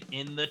 seed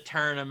in the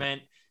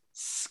tournament,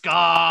 Scar.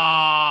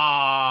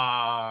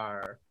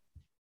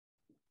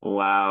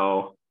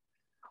 Wow.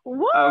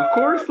 What? Of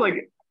course,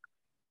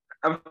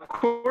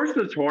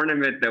 the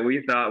tournament that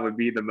we thought would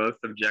be the most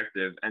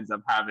objective ends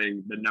up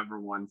having the number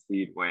 1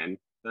 seed win.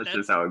 That's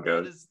just how it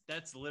goes.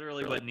 That's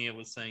literally what Nia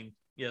was saying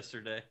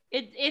yesterday.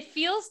 It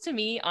feels to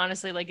me,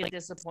 honestly, like a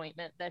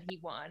disappointment that he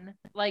won.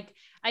 Like,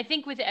 I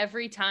think with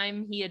every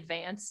time he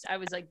advanced, I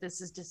was like,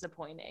 this is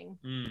disappointing.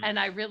 And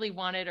I really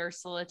wanted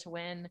Ursula to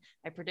win.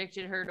 I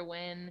predicted her to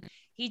win.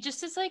 He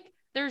just is like,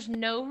 there's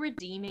no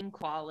redeeming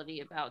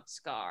quality about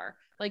Scar.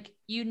 Like,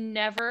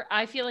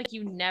 I feel like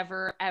you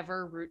never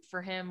ever root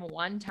for him.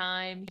 One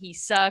time he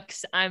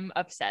sucks. I'm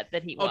upset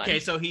that he won. Okay,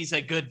 so he's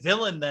a good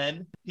villain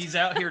then. He's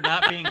out here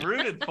not being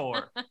rooted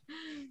for.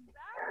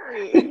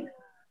 Exactly.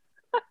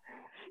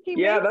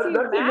 That's a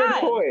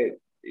good point.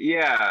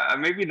 Yeah,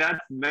 maybe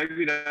that's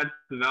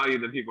the value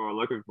that people are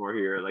looking for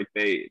here. Like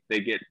they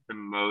get the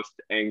most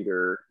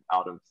anger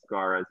out of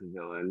Scar as a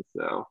villain.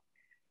 So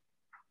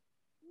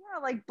yeah,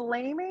 like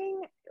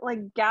blaming,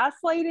 like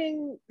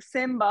gaslighting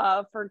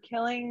Simba for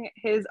killing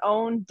his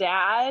own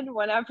dad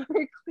whenever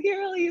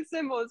clearly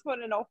Simba was put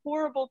in a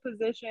horrible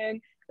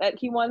position that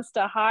he wants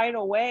to hide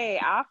away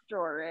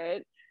after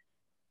it.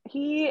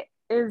 He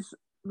is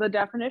the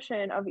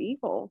definition of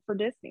evil for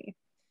Disney.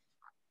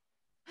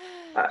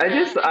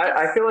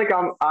 I feel like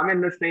I'm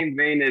in the same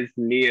vein as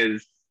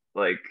Nia's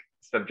like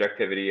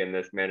subjectivity in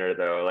this manner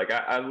though. Like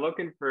I'm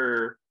looking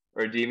for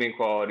redeeming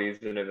qualities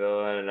in a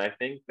villain, and I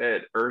think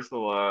that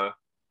Ursula,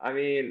 I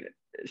mean,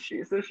 she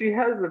has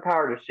the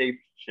power to shape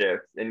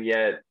shift, and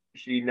yet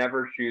she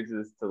never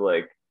chooses to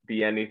like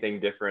be anything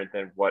different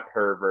than what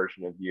her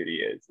version of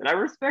beauty is. And I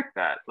respect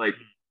that. Like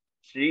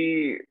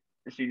she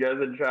she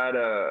doesn't try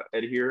to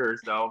adhere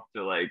herself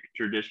to like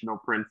traditional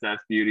princess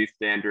beauty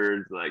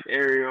standards like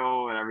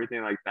Ariel and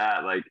everything like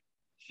that. Like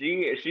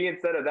she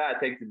instead of that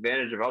takes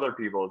advantage of other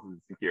people's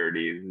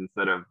insecurities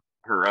instead of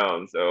her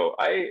own. So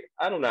I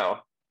don't know.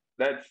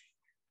 That's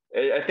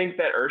I think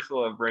that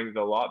Ursula brings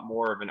a lot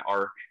more of an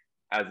arc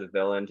as a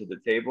villain to the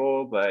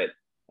table, but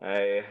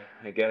I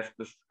guess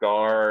the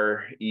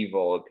Scar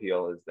evil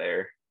appeal is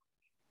there.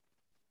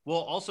 Well,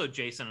 also,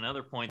 Jason,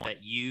 another point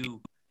that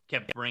you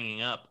kept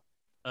bringing up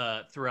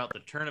throughout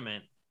the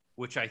tournament,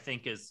 which I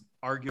think is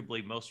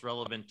arguably most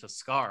relevant to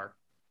Scar,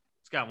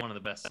 it's got one of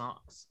the best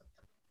songs.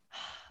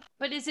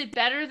 But is it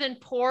better than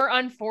Poor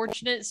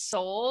Unfortunate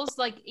Souls?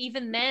 Like,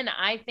 even then,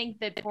 I think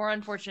that Poor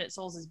Unfortunate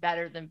Souls is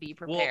better than Be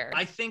Prepared.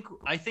 Well,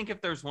 I think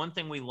if there's one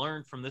thing we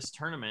learned from this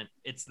tournament,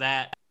 it's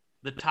that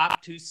the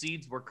top 2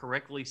 seeds were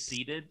correctly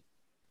seeded,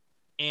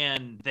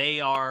 and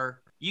they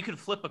are. You could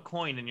flip a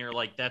coin, and you're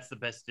like, "That's the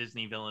best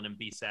Disney villain," and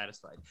be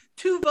satisfied.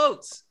 2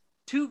 votes.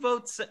 2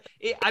 votes.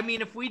 I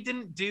mean, if we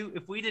did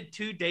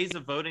 2 days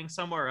of voting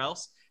somewhere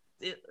else,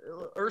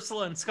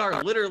 Ursula and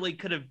Scar literally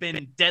could have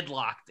been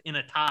deadlocked in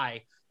a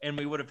tie. And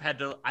we would have had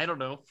to, I don't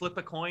know, flip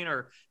a coin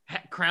or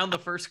crown the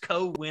first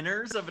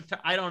co-winners of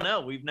I don't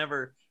know. We've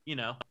never,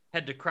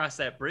 had to cross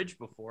that bridge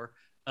before.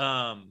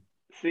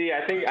 See,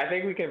 I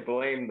think we can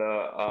blame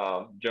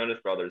the Jonas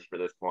Brothers for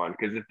this one,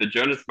 because if the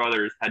Jonas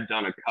Brothers had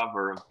done a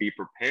cover of Be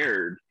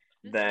Prepared,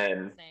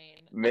 then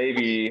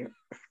maybe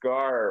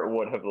Scar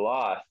would have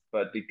lost.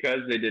 But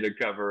because they did a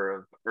cover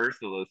of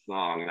Ursula's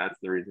song, that's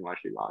the reason why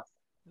she lost.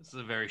 This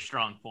is a very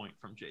strong point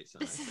from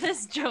Jason.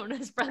 This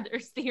Jonas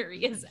Brothers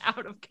theory is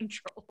out of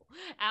control.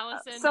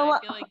 Allison, So,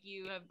 I feel like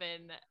you have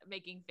been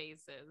making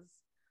faces.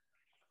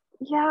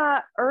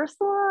 Yeah,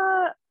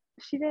 Ursula,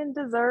 she didn't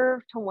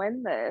deserve to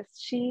win this.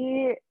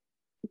 She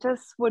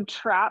just would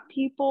trap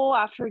people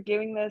after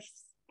giving this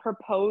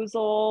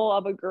proposal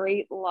of a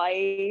great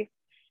life,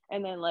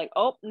 and then like,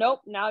 oh,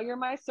 nope, now you're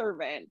my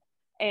servant.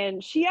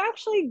 And she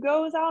actually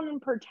goes out and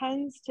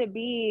pretends to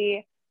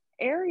be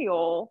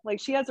Ariel. Like,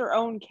 she has her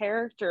own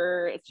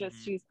character. It's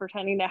just she's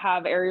pretending to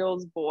have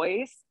Ariel's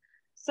voice.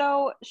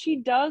 So she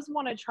does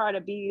want to try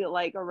to be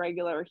like a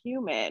regular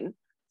human.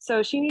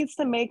 So she needs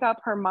to make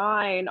up her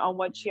mind on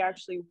what she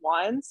actually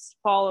wants,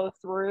 follow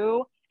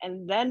through,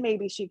 and then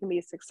maybe she can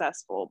be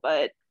successful.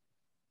 But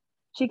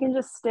she can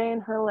just stay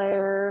in her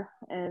lair,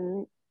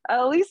 and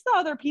at least the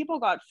other people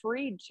got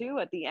freed too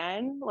at the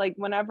end. Like,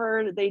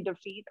 whenever they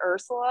defeat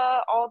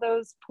Ursula, all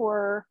those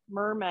poor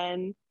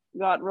mermen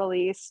got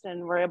released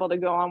and were able to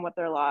go on with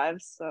their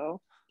lives.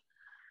 So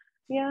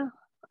yeah,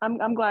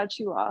 I'm glad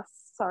she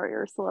lost. Sorry,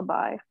 Ursula,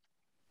 bye.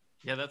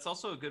 Yeah, that's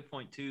also a good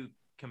point too,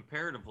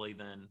 comparatively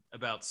then,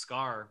 about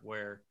Scar,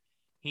 where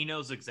he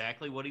knows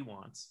exactly what he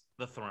wants,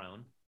 the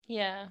throne.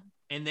 Yeah.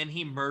 And then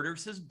he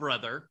murders his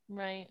brother.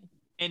 Right.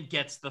 And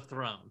gets the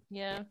throne.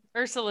 Yeah.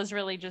 Ursula's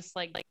really just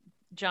like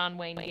John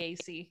Wayne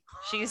Gacy.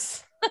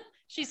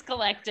 She's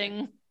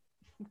collecting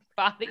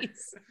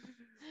bodies.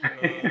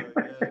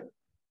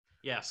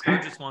 Yeah,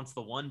 Scar just wants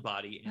the one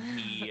body, and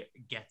he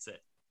gets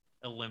it,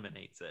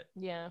 eliminates it.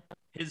 Yeah.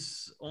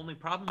 His only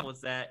problem was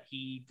that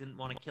he didn't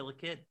want to kill a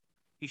kid.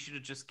 He should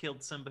have just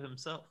killed Simba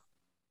himself.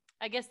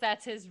 I guess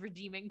that's his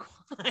redeeming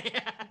quality.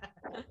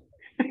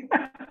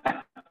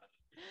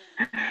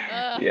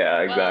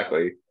 Yeah,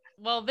 exactly.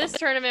 Well, this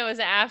tournament was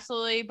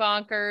absolutely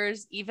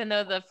bonkers, even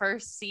though the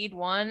first seed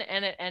won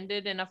and it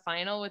ended in a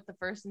final with the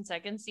first and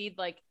second seed.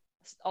 Like,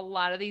 a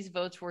lot of these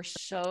votes were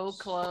so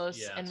close,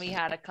 yes. And we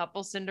had a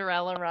couple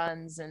Cinderella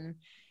runs, and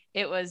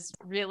it was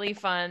really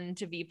fun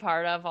to be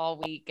part of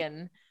all week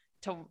and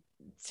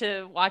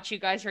to watch you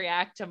guys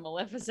react to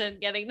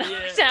Maleficent getting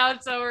knocked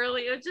out so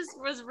early. It just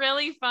was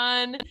really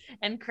fun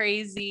and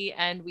crazy,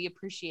 and we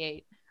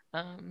appreciate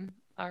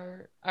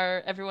our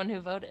everyone who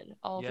voted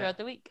all throughout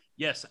the week.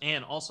 Yes,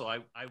 and also I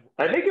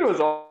think it was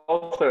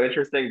also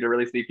interesting to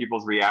really see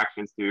people's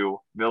reactions to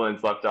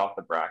villains left off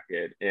the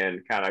bracket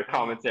and kind of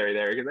commentary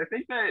there, because I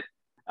think that,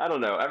 I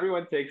don't know,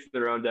 everyone takes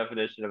their own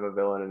definition of a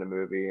villain in a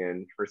movie,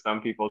 and for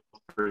some people's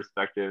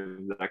perspective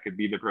that could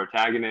be the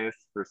protagonist,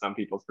 for some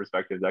people's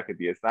perspective that could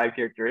be a side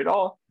character. It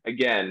all,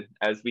 again,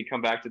 as we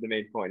come back to the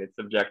main point, it's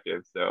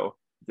subjective, so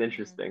it's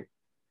interesting.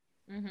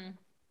 Mm-hmm.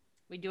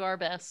 We do our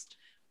best.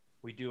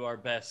 We do our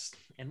best.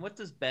 And what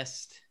does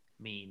best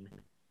mean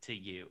to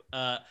you?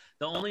 The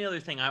only other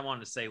thing I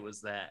wanted to say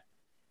was that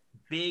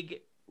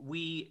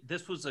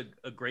this was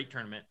a great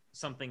tournament,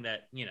 something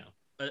that,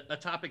 a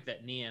topic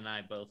that Nia and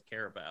I both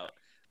care about.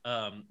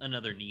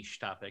 Another niche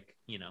topic,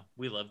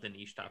 we love the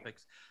niche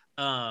topics.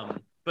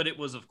 But it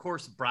was, of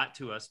course, brought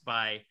to us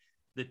by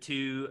the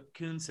 2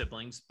 Kuhn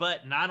siblings.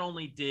 But not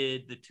only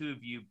did the 2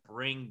 of you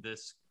bring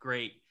this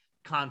great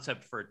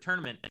concept for a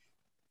tournament,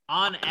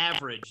 on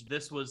average,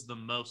 this was the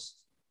most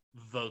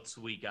votes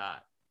we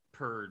got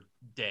per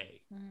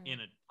day in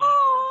a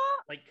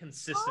like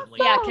consistently.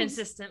 Yeah,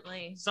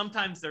 consistently.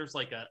 Sometimes there's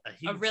like a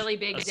huge, really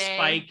big day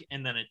spike,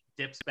 and then it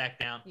dips back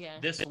down. Yeah.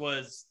 This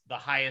was the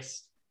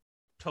highest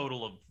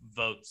total of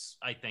votes,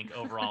 I think,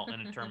 overall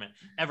in a tournament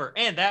ever.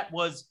 And that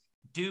was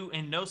due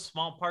in no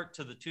small part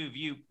to the two of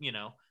you,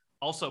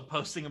 also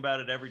posting about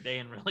it every day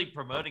and really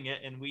promoting it.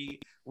 And we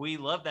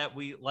love that.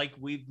 Like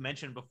we've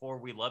mentioned before,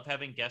 we love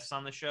having guests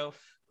on the show,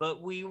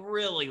 but we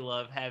really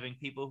love having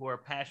people who are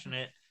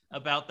passionate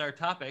about their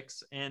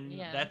topics. And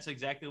that's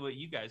exactly what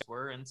you guys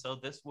were. And so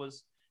this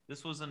was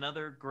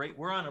another great,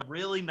 we're on a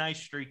really nice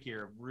streak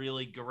here of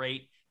really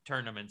great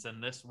tournaments.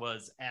 And this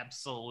was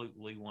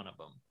absolutely one of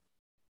them.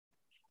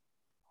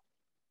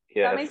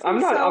 Yes, I'm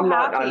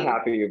not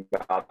unhappy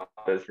about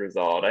this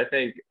result. I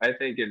think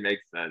it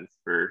makes sense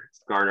for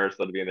Scar and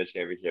Ursula to be in the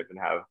championship and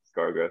have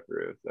Scar go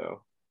through.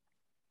 So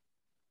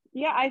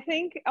yeah, I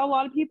think a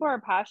lot of people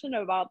are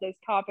passionate about this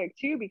topic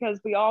too, because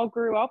we all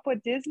grew up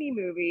with Disney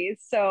movies.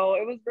 So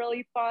it was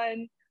really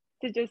fun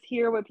to just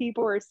hear what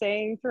people were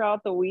saying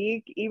throughout the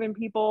week. Even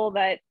people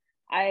that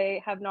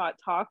I have not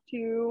talked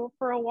to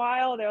for a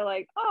while, they're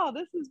like, oh,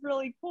 this is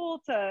really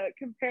cool to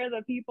compare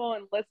the people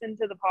and listen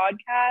to the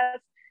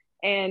podcast.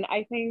 And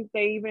I think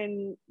they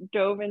even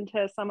dove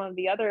into some of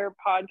the other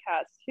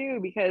podcasts too,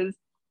 because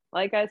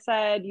like I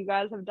said, you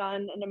guys have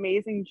done an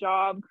amazing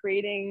job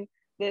creating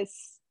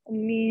this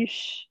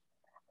niche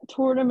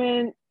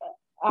tournament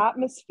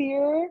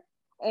atmosphere.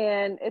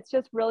 And it's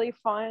just really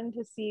fun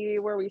to see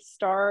where we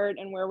start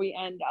and where we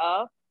end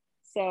up.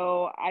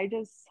 So I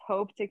just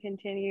hope to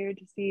continue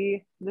to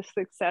see the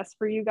success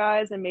for you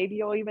guys, and maybe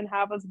you'll even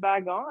have us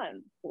back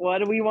on. What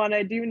do we want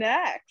to do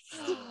next?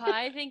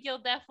 I think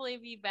you'll definitely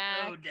be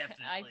back. Oh,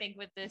 definitely. I think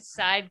with this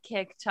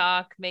sidekick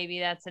talk, maybe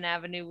that's an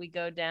avenue we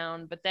go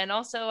down. But then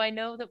also, I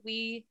know that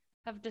we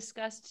have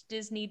discussed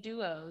Disney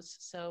duos,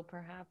 so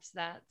perhaps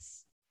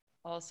that's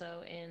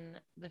also in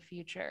the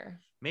future.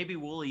 Maybe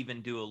we'll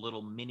even do a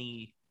little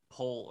mini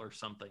poll or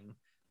something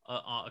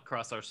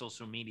across our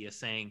social media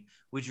saying,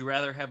 would you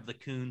rather have the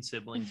Coon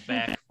siblings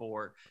back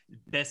for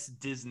best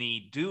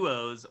Disney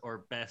duos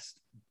or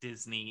best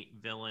Disney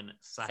villain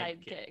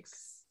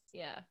sidekicks?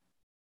 Yeah.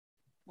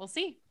 We'll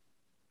see.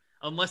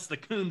 Unless the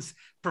Coons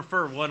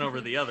prefer one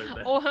over the other.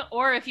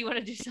 Or if you want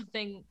to do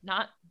something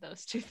not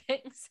those two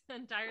things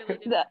entirely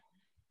different.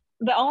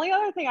 The only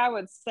other thing I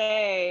would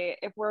say,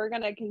 if we're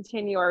going to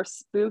continue our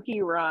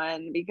spooky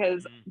run,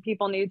 because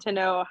people need to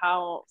know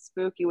how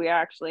spooky we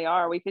actually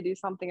are, we could do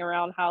something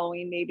around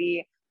Halloween,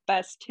 maybe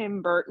best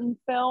Tim Burton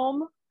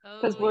film.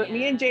 Because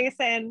me and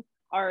Jason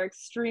are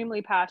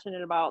extremely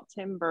passionate about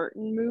Tim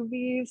Burton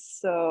movies.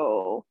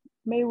 So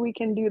maybe we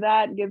can do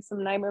that, give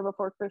some Nightmare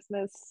Before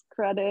Christmas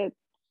credit.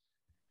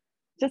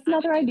 Just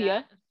another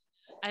idea.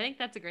 I think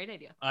that's a great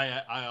idea.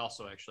 I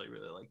also actually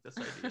really like this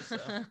idea. So.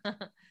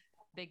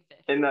 Big fish.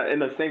 In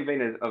the same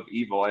vein of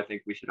Evil, I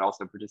think we should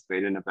also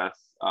participate in the best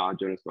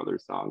Jonas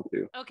Brothers song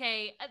too.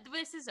 Okay,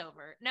 this is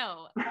over.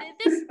 No,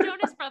 this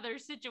Jonas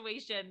Brothers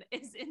situation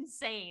is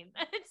insane.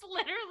 It's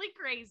literally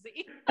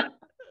crazy.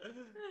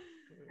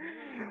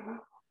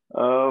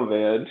 Oh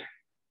man.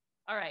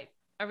 All right,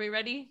 are we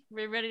ready? Are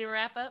we ready to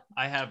wrap up?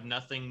 I have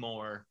nothing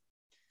more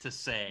to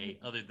say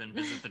other than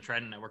visit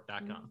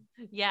thetridentnetwork.com.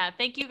 Yeah,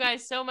 thank you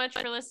guys so much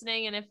for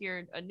listening. And if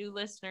you're a new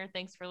listener,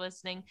 thanks for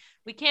listening.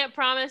 We can't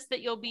promise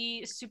that you'll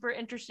be super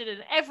interested in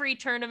every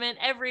tournament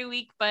every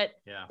week, but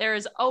there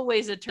is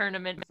always a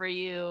tournament for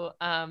you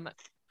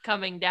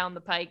coming down the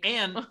pike.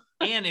 And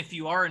if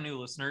you are a new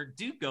listener,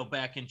 do go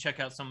back and check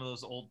out some of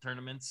those old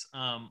tournaments.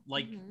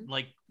 Like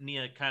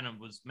Nia kind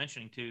of was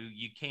mentioning too,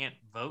 you can't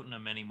vote in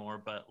them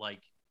anymore, but like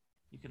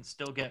you can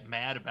still get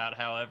mad about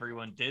how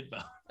everyone did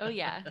vote. Oh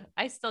yeah,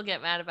 I still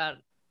get mad about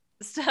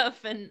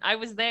stuff, and I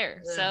was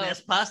there. So that's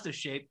pasta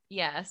shape.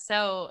 Yeah,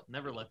 so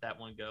never let that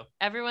one go.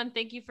 Everyone,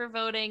 thank you for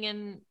voting,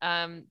 and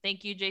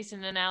thank you,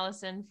 Jason and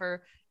Allison,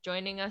 for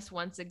joining us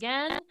once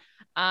again.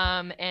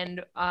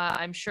 And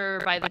I'm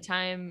sure by the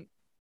time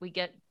we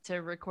get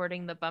to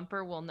recording the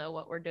bumper, we'll know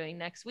what we're doing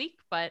next week.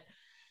 But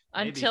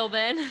until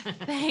then,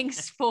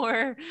 thanks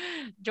for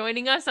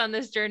joining us on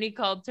this journey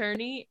called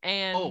Tourney.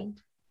 And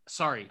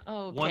sorry.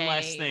 Okay. One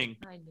last thing.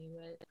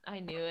 I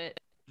knew it.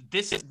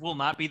 This will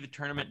not be the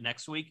tournament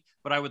next week,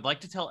 but I would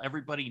like to tell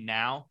everybody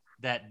now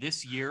that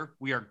this year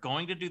we are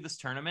going to do this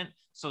tournament.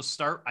 So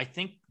I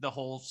think the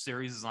whole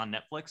series is on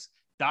Netflix.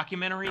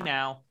 Documentary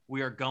Now.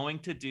 We are going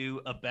to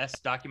do a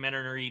best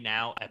Documentary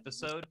Now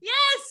episode.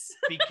 Yes!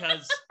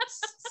 Because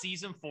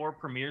season 4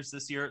 premieres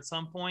this year at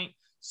some point.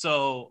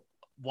 So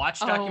watch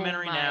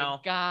Documentary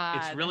Now. God.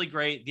 It's really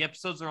great. The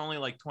episodes are only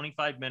like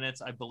 25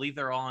 minutes. I believe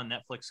they're all on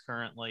Netflix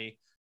currently.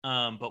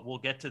 But we'll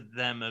get to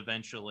them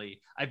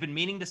eventually. I've been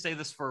meaning to say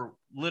this for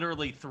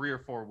literally 3 or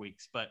 4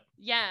 weeks, but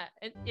yeah,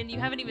 and you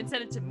haven't even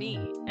said it to me.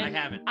 And I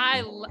haven't.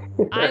 I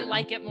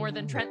like it more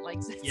than Trent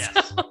likes it.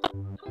 Yes. So.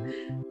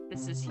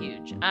 This is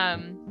huge.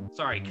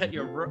 Sorry, cut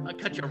you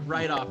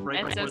right off.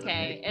 It's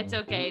okay. It's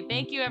okay.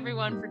 Thank you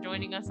everyone for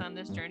joining us on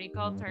this journey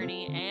called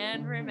Tourney.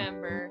 And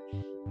remember,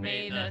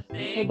 may the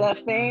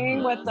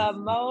thing with the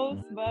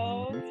most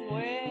votes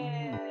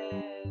win.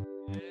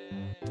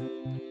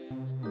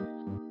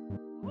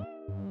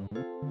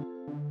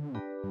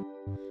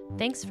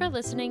 Thanks for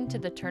listening to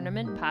the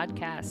Tournament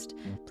Podcast.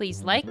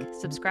 Please like,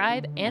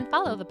 subscribe, and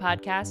follow the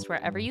podcast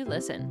wherever you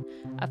listen.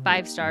 A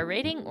 5-star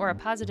rating or a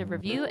positive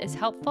review is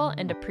helpful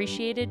and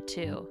appreciated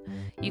too.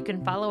 You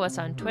can follow us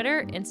on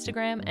Twitter,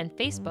 Instagram, and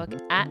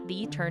Facebook at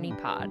The Tourney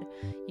Pod.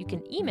 You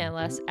can email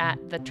us at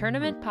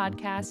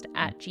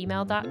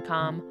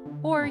theturnament.podcast@gmail.com,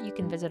 or you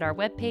can visit our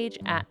webpage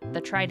at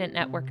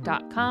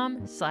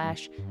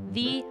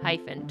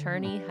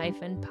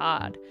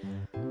thetridentnetwork.com/the-tourney-pod.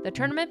 The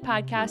Tournament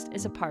Podcast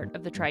is a part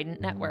of the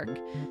Trident Network.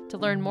 To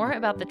learn more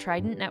about the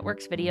Trident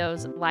Network's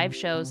videos, live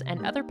shows,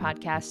 and other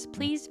podcasts,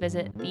 please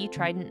visit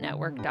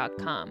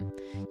thetridentnetwork.com.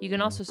 You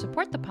can also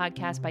support the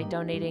podcast by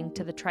donating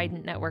to the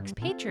Trident Network's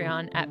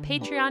Patreon at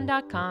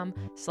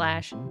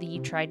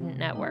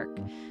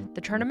patreon.com/thetridentnetwork.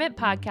 The Tournament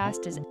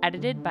Podcast is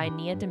edited by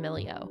Nia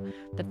D'Amelio.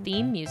 The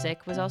theme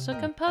music was also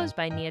composed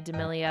by Nia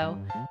D'Amelio.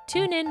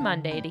 Tune in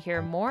Monday to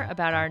hear more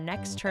about our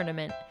next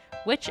tournament.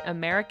 Which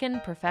American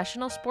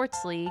professional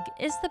sports league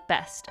is the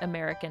best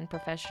American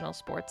professional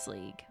sports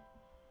league?